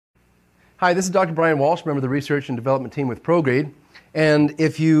Hi, this is Dr. Brian Walsh, member of the Research and Development Team with ProGrade. And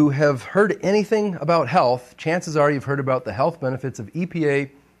if you have heard anything about health, chances are you've heard about the health benefits of EPA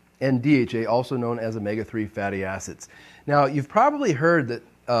and DHA, also known as omega-3 fatty acids. Now, you've probably heard that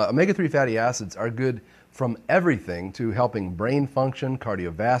omega-3 fatty acids are good from everything to helping brain function,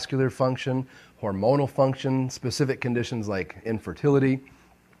 cardiovascular function, hormonal function, specific conditions like infertility,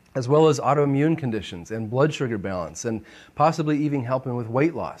 as well as autoimmune conditions and blood sugar balance, and possibly even helping with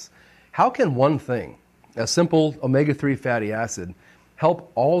weight loss. How can one thing, a simple omega-3 fatty acid, help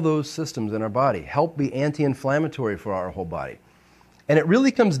all those systems in our body, help be anti-inflammatory for our whole body? And it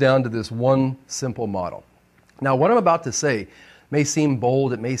really comes down to this one simple model. Now, what I'm about to say may seem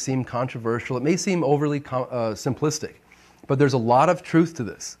bold, it may seem controversial, it may seem overly simplistic, but there's a lot of truth to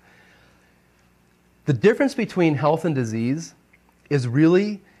this. The difference between health and disease is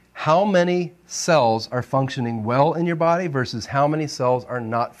really how many cells are functioning well in your body versus how many cells are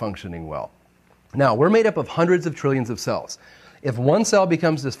not functioning well. Now, we're made up of hundreds of trillions of cells. If one cell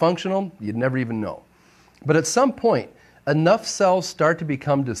becomes dysfunctional, you'd never even know. But at some point, enough cells start to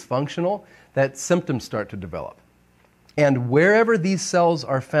become dysfunctional that symptoms start to develop. And wherever these cells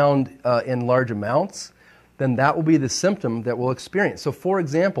are found in large amounts, then that will be the symptom that we'll experience. So for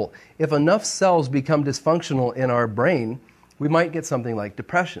example, if enough cells become dysfunctional in our brain, we might get something like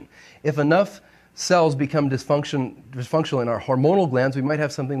depression. If enough cells become dysfunctional in our hormonal glands, we might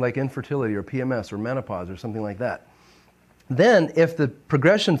have something like infertility or PMS or menopause or something like that. Then, if the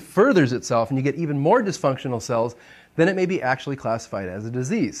progression furthers itself and you get even more dysfunctional cells, then it may be actually classified as a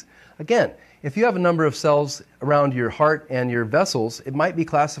disease. Again, if you have a number of cells around your heart and your vessels, it might be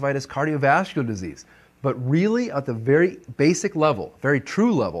classified as cardiovascular disease. But really, at the very basic level, very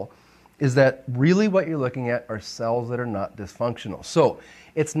true level, is that really what you're looking at are cells that are not dysfunctional. So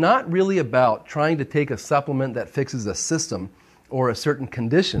it's not really about trying to take a supplement that fixes a system or a certain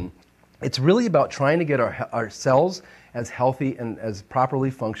condition. It's really about trying to get our cells as healthy and as properly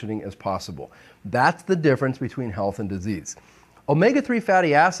functioning as possible. That's the difference between health and disease. Omega-3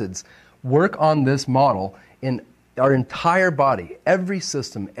 fatty acids work on this model in our entire body, every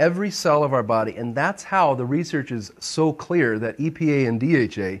system, every cell of our body, and that's how the research is so clear that EPA and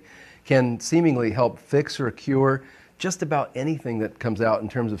DHA can seemingly help fix or cure just about anything that comes out in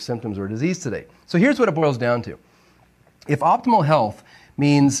terms of symptoms or disease today. So here's what it boils down to. If optimal health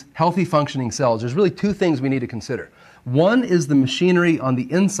means healthy functioning cells, there's really two things we need to consider. One is the machinery on the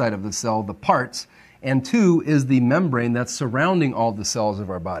inside of the cell, the parts, and two is the membrane that's surrounding all the cells of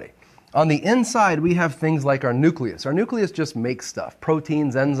our body. On the inside, we have things like our nucleus. Our nucleus just makes stuff,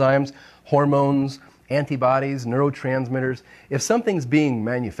 proteins, enzymes, hormones, antibodies, neurotransmitters. If something's being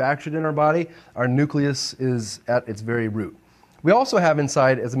manufactured in our body, our nucleus is at its very root. We also have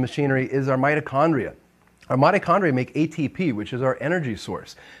inside as a machinery is our mitochondria. Our mitochondria make ATP, which is our energy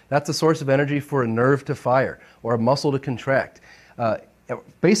source. That's a source of energy for a nerve to fire or a muscle to contract.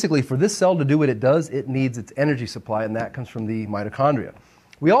 Basically, for this cell to do what it does, it needs its energy supply, and that comes from the mitochondria.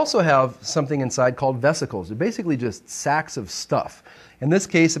 We also have something inside called vesicles. They're basically just sacks of stuff. In this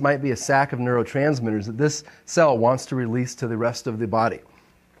case, it might be a sack of neurotransmitters that this cell wants to release to the rest of the body.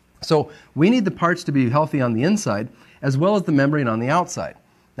 So we need the parts to be healthy on the inside as well as the membrane on the outside.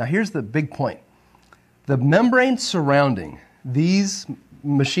 Now here's the big point. The membrane surrounding these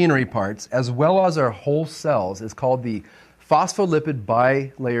machinery parts as well as our whole cells is called the phospholipid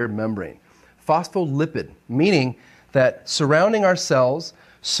bilayer membrane. Phospholipid, meaning that surrounding our cells,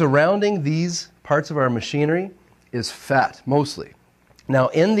 surrounding these parts of our machinery is fat, mostly. Now,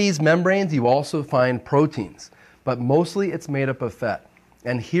 in these membranes, you also find proteins, but mostly it's made up of fat.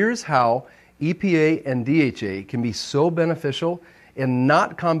 And here's how EPA and DHA can be so beneficial in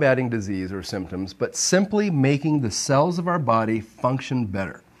not combating disease or symptoms, but simply making the cells of our body function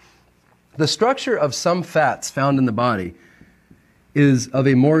better. The structure of some fats found in the body is of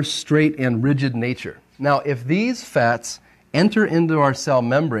a more straight and rigid nature. Now, if these fats enter into our cell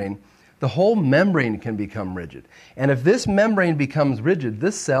membrane, the whole membrane can become rigid. And if this membrane becomes rigid,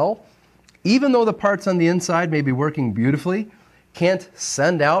 this cell, even though the parts on the inside may be working beautifully, can't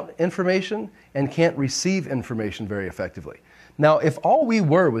send out information and can't receive information very effectively. Now, if all we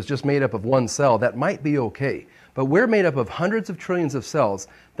were was just made up of one cell, that might be okay. But we're made up of hundreds of trillions of cells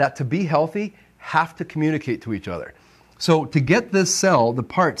that, to be healthy, have to communicate to each other. So to get this cell, the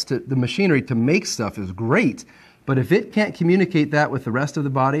parts, the machinery to make stuff is great, but if it can't communicate that with the rest of the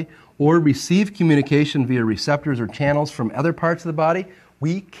body or receive communication via receptors or channels from other parts of the body,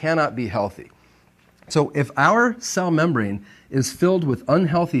 we cannot be healthy. So if our cell membrane is filled with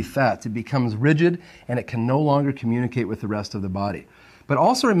unhealthy fats, it becomes rigid and it can no longer communicate with the rest of the body. But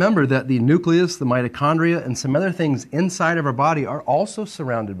also remember that the nucleus, the mitochondria, and some other things inside of our body are also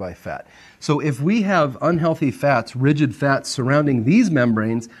surrounded by fat. So if we have unhealthy fats, rigid fats surrounding these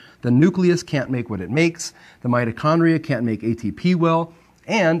membranes, the nucleus can't make what it makes, the mitochondria can't make ATP well,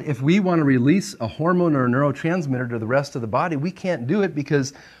 and if we want to release a hormone or a neurotransmitter to the rest of the body, we can't do it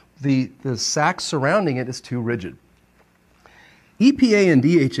because the sac surrounding it is too rigid. EPA and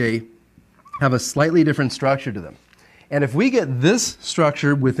DHA have a slightly different structure to them. And if we get this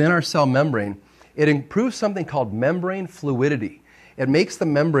structure within our cell membrane, it improves something called membrane fluidity. It makes the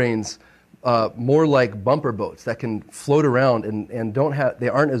membranes more like bumper boats that can float around and they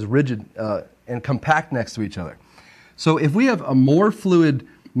aren't as rigid and compact next to each other. So if we have a more fluid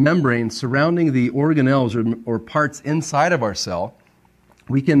membrane surrounding the organelles or parts inside of our cell,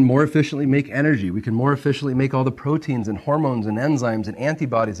 we can more efficiently make energy. We can more efficiently make all the proteins and hormones and enzymes and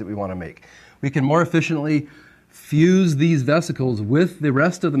antibodies that we want to make. We can more efficiently fuse these vesicles with the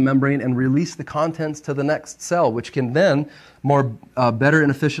rest of the membrane and release the contents to the next cell, which can then better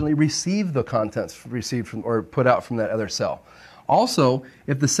and efficiently receive the contents received from or put out from that other cell. Also,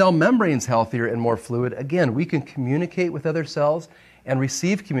 if the cell membrane is healthier and more fluid, again, we can communicate with other cells and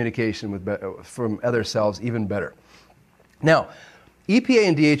receive communication from other cells even better. Now, EPA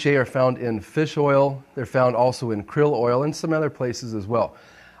and DHA are found in fish oil. They're found also in krill oil and some other places as well.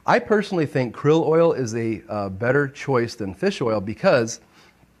 I personally think krill oil is a better choice than fish oil because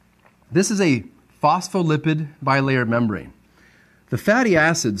this is a phospholipid bilayer membrane. The fatty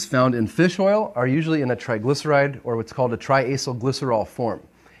acids found in fish oil are usually in a triglyceride or what's called a triacylglycerol form.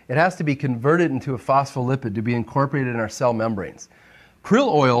 It has to be converted into a phospholipid to be incorporated in our cell membranes. Krill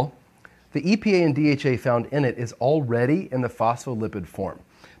oil, the EPA and DHA found in it is already in the phospholipid form.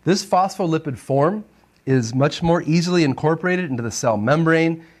 This phospholipid form is much more easily incorporated into the cell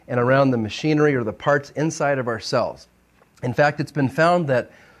membrane and around the machinery or the parts inside of our cells. In fact, it's been found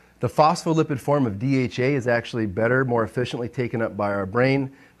that the phospholipid form of DHA is actually better, more efficiently taken up by our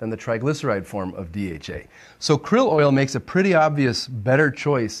brain than the triglyceride form of DHA. So krill oil makes a pretty obvious better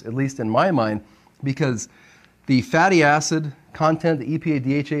choice, at least in my mind, because the fatty acid content, the EPA,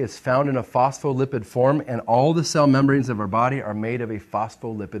 DHA, is found in a phospholipid form, and all the cell membranes of our body are made of a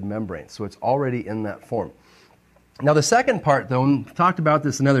phospholipid membrane. So it's already in that form. Now the second part, though, and we've talked about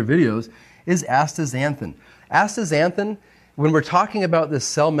this in other videos, is astaxanthin. Astaxanthin, when we're talking about this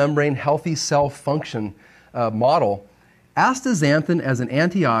cell membrane healthy cell function model, astaxanthin as an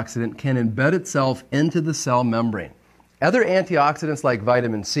antioxidant can embed itself into the cell membrane. Other antioxidants like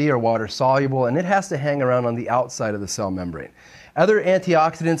vitamin C are water soluble, and it has to hang around on the outside of the cell membrane. Other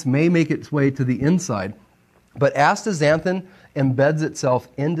antioxidants may make its way to the inside, but astaxanthin embeds itself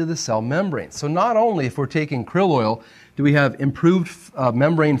into the cell membrane. So not only, if we're taking krill oil, do we have improved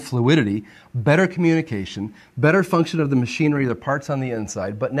membrane fluidity, better communication, better function of the machinery, the parts on the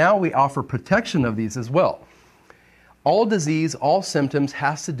inside, but now we offer protection of these as well. All disease, all symptoms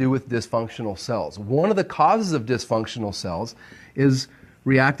has to do with dysfunctional cells. One of the causes of dysfunctional cells is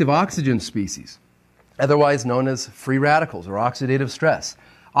reactive oxygen species, otherwise known as free radicals or oxidative stress.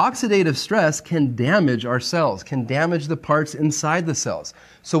 Oxidative stress can damage our cells, can damage the parts inside the cells.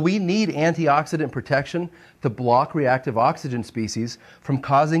 So we need antioxidant protection to block reactive oxygen species from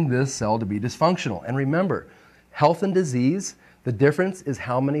causing this cell to be dysfunctional. And remember, health and disease, the difference is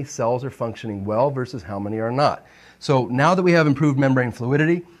how many cells are functioning well versus how many are not. So now that we have improved membrane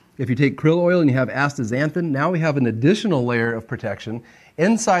fluidity, if you take krill oil and you have astaxanthin, now we have an additional layer of protection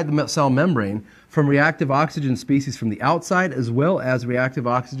inside the cell membrane from reactive oxygen species from the outside as well as reactive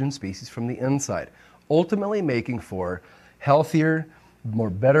oxygen species from the inside, ultimately making for healthier,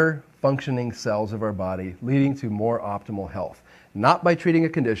 better functioning cells of our body, leading to more optimal health. Not by treating a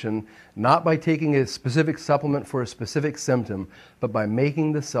condition, not by taking a specific supplement for a specific symptom, but by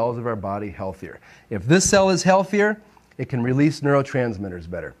making the cells of our body healthier. If this cell is healthier, it can release neurotransmitters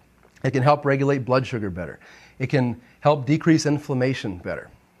better. It can help regulate blood sugar better. It can help decrease inflammation better.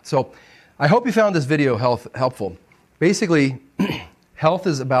 So I hope you found this video helpful. Basically, health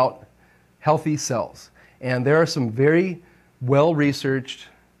is about healthy cells. And there are some very well-researched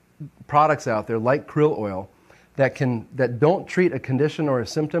products out there like krill oil that don't treat a condition or a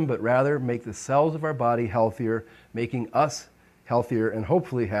symptom, but rather make the cells of our body healthier, making us healthier and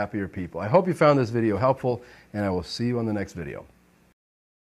hopefully happier people. I hope you found this video helpful, and I will see you on the next video.